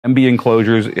MBE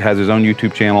Enclosures has his own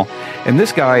YouTube channel, and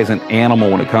this guy is an animal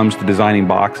when it comes to designing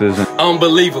boxes.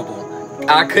 Unbelievable.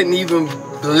 I couldn't even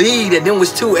believe that there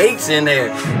was 2 8s in there.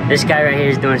 This guy right here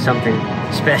is doing something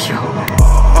special.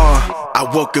 I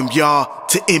welcome y'all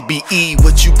to MBE.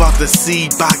 What you about to see,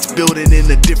 box building in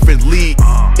a different league.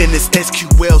 In this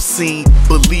SQL scene,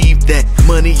 believe that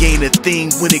money ain't a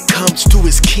thing when it comes to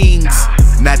his kings.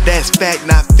 Now that's fact,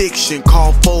 not fiction.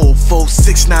 Call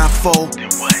 44694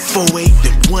 48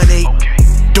 then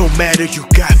 18. Don't matter, you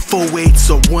got 4 8s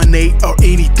or 1 8 or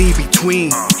anything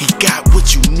between. He got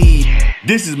what you need.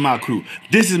 This is my crew.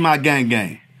 This is my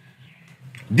gang.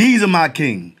 These are my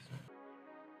kings.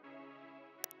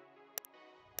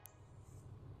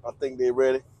 I think they're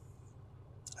ready.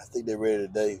 I think they're ready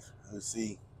today. Let's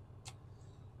see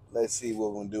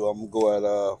what we're gonna do. I'm gonna go at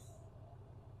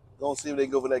gonna see if they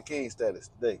go for that king status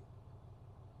today.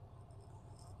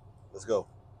 Let's go.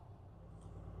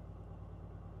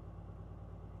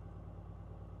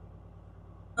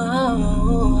 Oh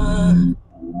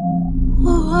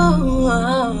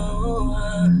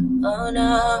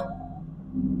no.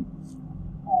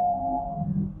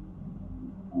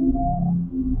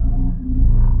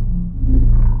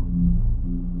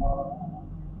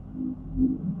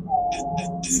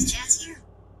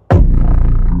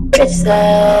 Pretty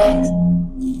legs,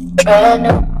 brand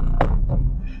new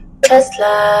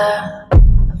Tesla,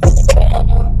 brand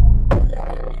new.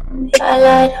 I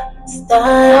light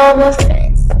style on my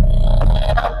face,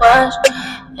 and I wash,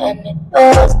 and it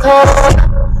was cold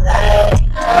like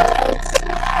ice.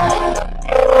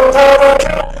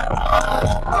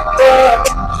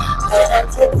 When I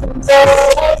took some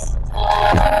days,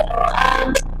 I'm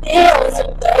feeling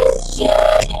some crazy shit.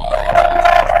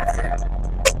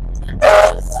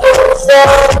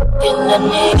 In the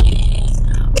knees,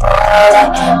 all I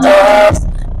can do is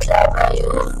drop how you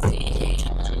feel.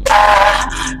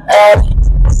 Baby,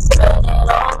 spend it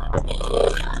on me.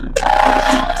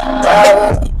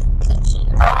 Baby, touching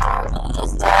on me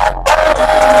is like butter.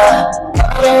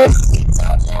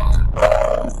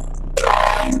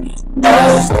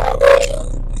 That's what you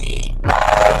need.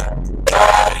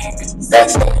 Sex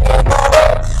in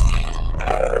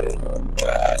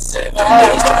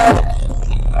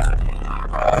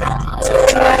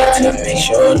to make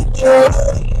sure that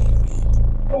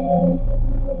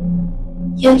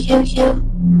you know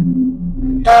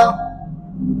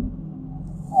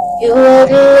you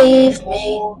wouldn't leave me.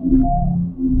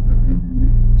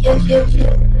 You know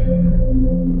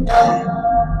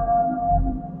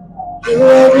you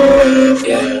wouldn't leave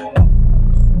me.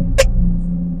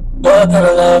 What kind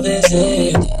of love is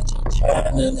it that you're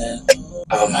trying to live?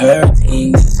 I'm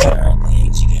hurting, you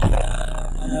can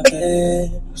have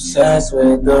it. Obsessed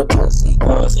with the pussy,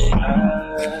 cause it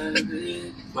hurts.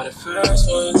 But the first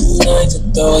one's like to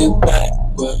throw you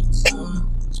backwards.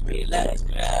 Just relax,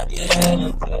 grab your head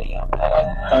until your back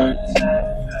hurts.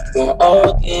 When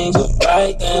all things are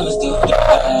right, then let's do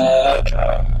that.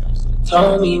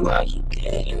 Tell me why you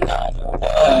didn't, I know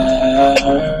that. I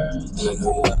know you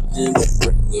love him,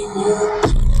 bringing you.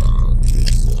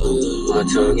 My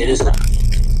tongue is not.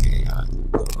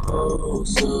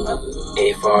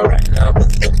 Ain't far right now, but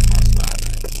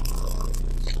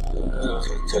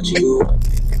touch you.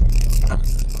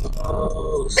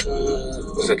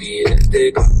 What's like he is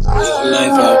dick?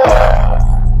 Life up.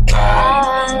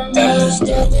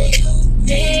 Understanding you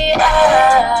need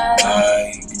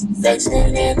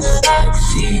flexing in the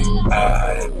backseat. I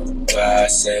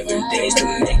got 7 days to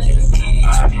make your needs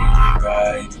be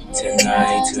right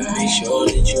tonight to make sure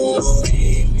that you don't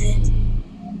leave me.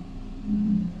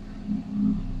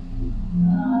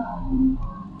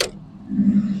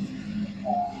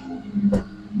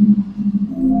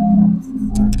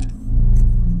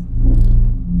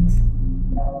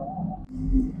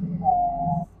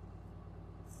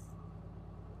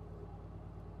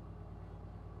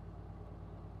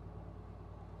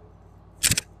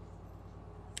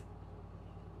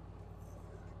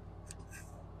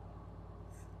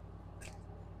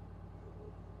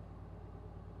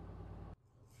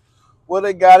 Well,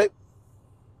 they got it.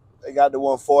 They got the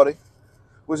 140,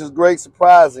 which is great,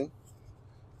 surprising,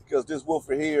 because this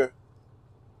woofer here,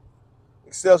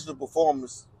 exceptional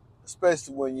performance,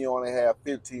 especially when you only have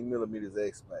 15 millimeters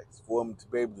X-Max. For them to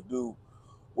be able to do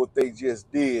what they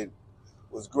just did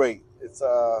was great. It's,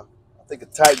 I think, a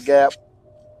tight gap,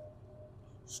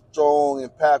 strong,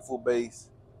 impactful bass.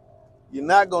 You're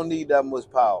not going to need that much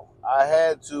power. I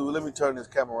had to, let me turn this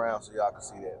camera around so y'all can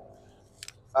see that.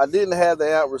 I didn't have the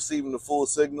amp receiving the full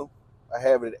signal. I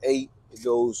have it at 8. It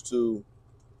goes to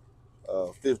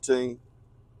 15.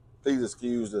 Please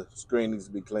excuse the screen needs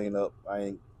to be cleaned up. I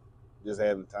ain't just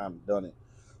having time to done it.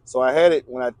 So I had it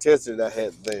when I tested it. I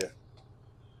had it there.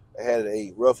 I had it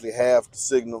at roughly half the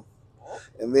signal,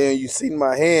 and then you see in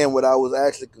my hand what I was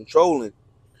actually controlling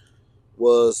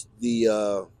was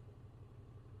the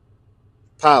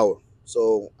power.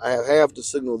 So I have half the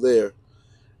signal there,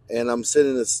 and I'm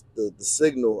setting the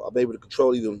signal. I'm able to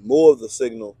control even more of the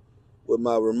signal with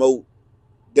my remote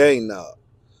gain knob.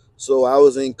 So I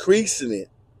was increasing it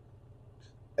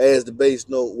as the bass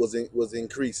note was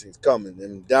increasing, coming,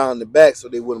 and down the back so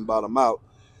they wouldn't bottom out,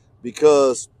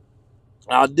 because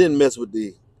I didn't mess with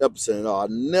the epicenter at all. I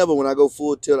never, when I go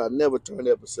full tilt, I never turn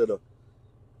the epicenter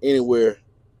anywhere.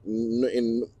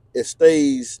 It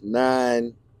stays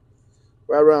 9,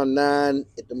 right around 9,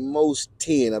 at the most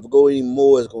 10. If I go any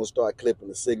more, it's going to start clipping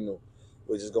the signal,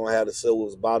 which is going to have the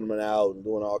silvers bottoming out and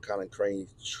doing all kind of crazy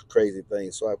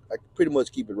things. So I pretty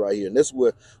much keep it right here. And that's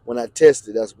where, when I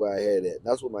tested, that's where I had it.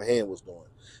 That's what my hand was doing.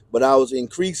 But I was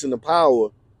increasing the power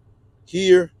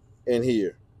here and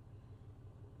here.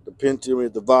 The pentameter,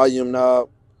 the volume knob,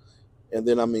 and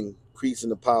then I'm increasing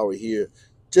the power here,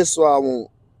 just so I won't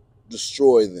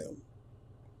destroy them.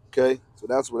 Okay? So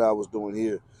that's what I was doing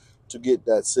here to get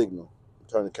that signal.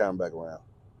 Turn the camera back around.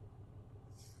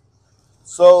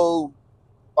 So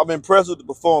I'm impressed with the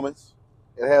performance.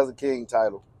 It has a king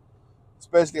title,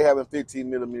 especially having 15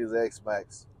 millimeters X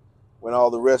Max, when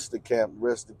all the rest of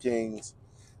the kings,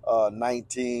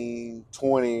 19,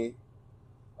 20,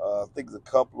 I think there's a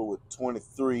couple with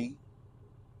 23.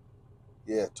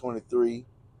 Yeah, 23,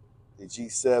 the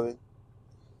G7.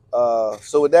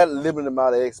 So with that limited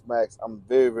amount of X Max, I'm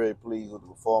very, very pleased with the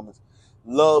performance.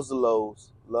 Loves the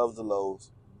lows.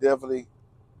 Definitely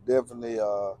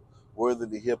worthy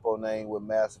of the Hippo name, what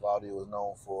Massive Audio is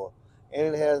known for.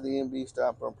 And it has the MBE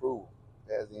stamp of approval.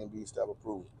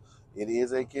 It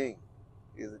is a king.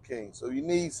 So you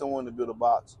need someone to build a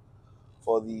box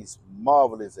for these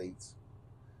marvelous 8s.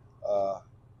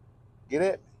 Get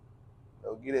at me.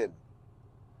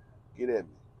 Get at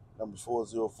me. Number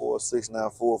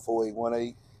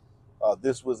 404-694-4818.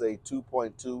 This was a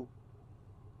 2.2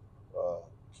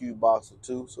 cube box of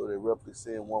 2, so they're roughly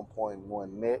saying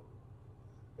 1.1 net.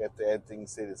 After everything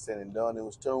said and said and done, it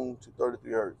was tuned to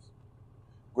 33 hertz.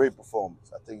 Great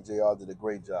performance. I think JR did a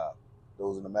great job.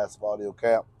 Those in the Massive Audio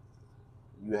camp,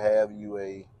 you have a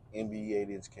MBE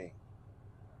 8-inch king.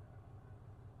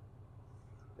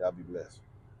 Y'all be blessed.